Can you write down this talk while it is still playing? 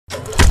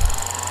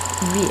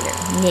Rear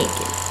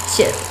naked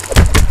chill.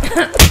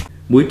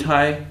 Muay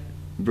Thai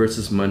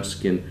versus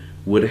Munchkin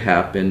would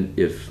happen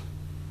if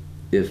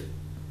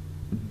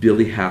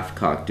Billy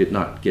Halfcock did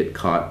not get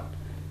caught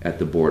at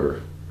the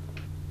border.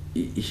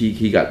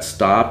 He got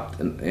stopped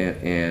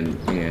and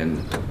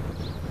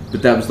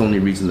but that was the only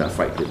reason that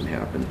fight didn't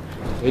happen.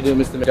 How you doing,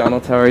 Mr.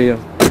 McDonald? How are you?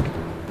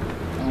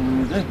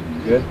 Good.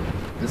 Good.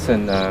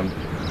 Listen, do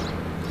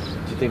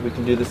you think we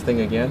can do this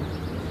thing again?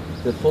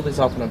 Pull this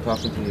off when I'm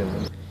talking to you.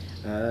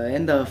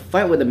 In the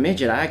fight with the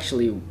midget, I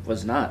actually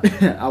was not.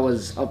 I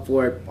was up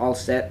for it, all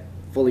set,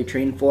 fully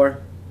trained for.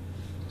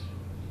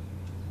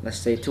 Let's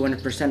say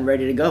 200%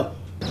 ready to go.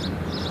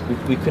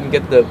 We couldn't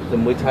get the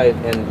Muay Thai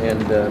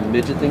and the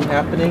midget thing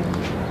happening,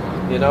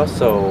 you know.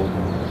 So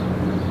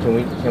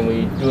can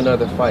we do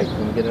another fight?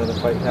 Can we get another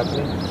fight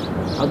happening?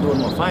 I'll do one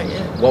more fight,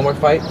 yeah. One more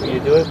fight? Will you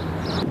do it?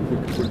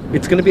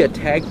 It's gonna be a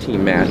tag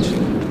team match.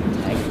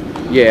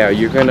 Yeah,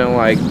 you're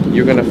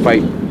gonna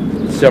fight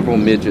several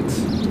midgets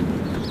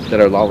that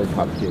are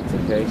Lollipop kids.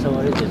 Okay. So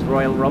what is this,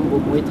 Royal Rumble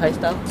Muay Thai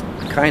style?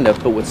 Kind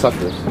of, but with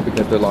suckers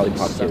because they're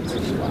Lollipop kids.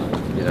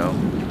 You know.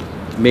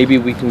 Maybe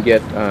we can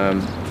get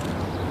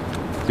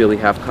Billy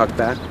Halfcock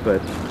back,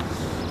 but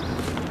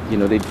you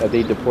know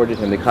they deported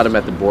him. They caught him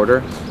at the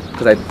border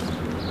because I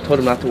told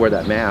him not to wear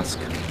that mask.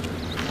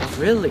 Oh,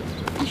 really?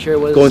 You sure it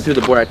was going through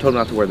the border? I told him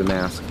not to wear the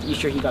mask. You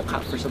sure he got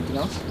caught for something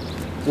else?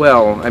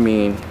 Well, I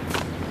mean,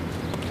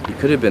 he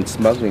could have been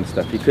smuggling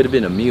stuff. He could have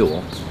been a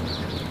mule,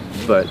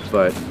 but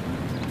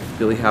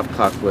Billy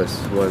Halfcock was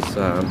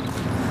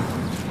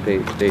they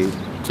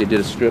did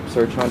a strip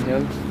search on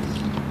him,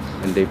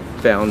 and they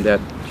found that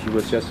he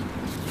was just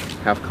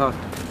half-cocked.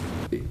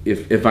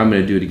 If I'm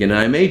going to do it again, and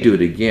I may do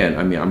it again,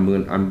 I mean,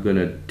 I'm going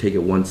to take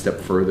it one step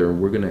further, and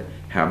we're going to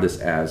have this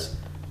as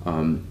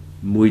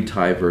Muay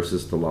Thai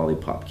versus the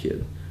Lollipop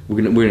Kid.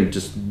 We're gonna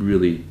just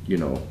really, you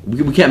know,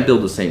 we can't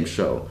build the same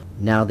show.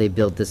 Now they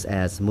built this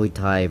as Muay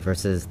Thai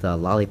versus the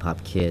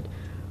Lollipop Kid.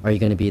 Are you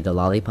going to be the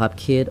Lollipop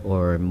Kid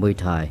or Muay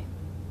Thai?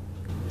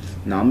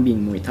 No, I'm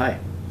being Muay Thai.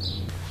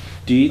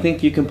 Do you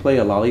think you can play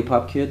a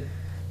Lollipop Kid?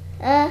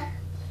 Uh.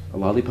 A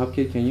Lollipop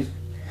Kid, can you?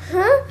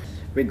 Huh?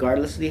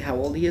 Regardlessly how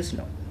old he is,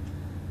 no.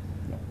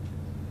 No.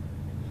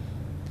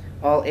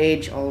 All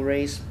age, all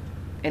race,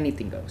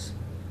 anything goes.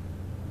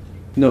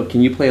 No,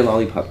 can you play a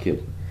Lollipop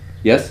Kid?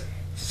 Yes?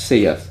 Say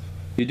yes.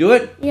 You do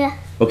it? Yeah.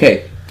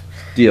 Okay,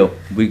 deal.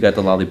 We got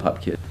the Lollipop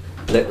Kid.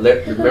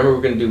 Remember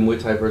we're going to do Muay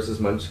Thai versus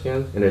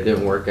Munchkin, and it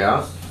didn't work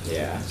out?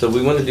 Yeah. So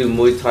we want to do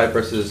Muay Thai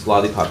versus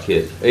Lollipop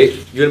Kid. Hey,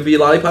 you going to be a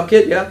Lollipop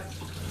Kid? Yeah?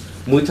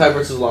 Muay Thai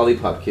versus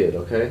Lollipop Kid,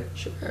 okay?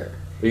 Sure.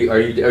 Are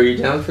you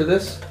down for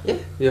this? Yeah.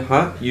 Yeah,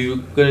 huh?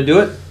 You gonna do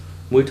it?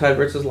 Muay Thai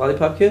versus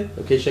Lollipop Kid?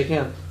 Okay, shake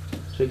hands.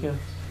 Shake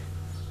hands.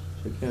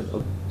 Shake hands.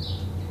 Oh.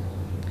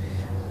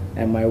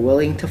 Am I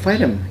willing to fight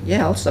him?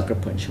 Yeah, I'll sucker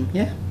punch him,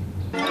 yeah.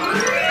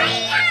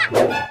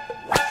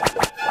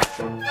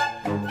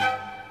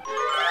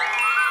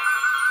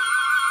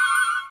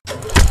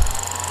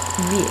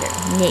 Rear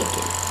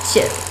naked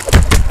chill.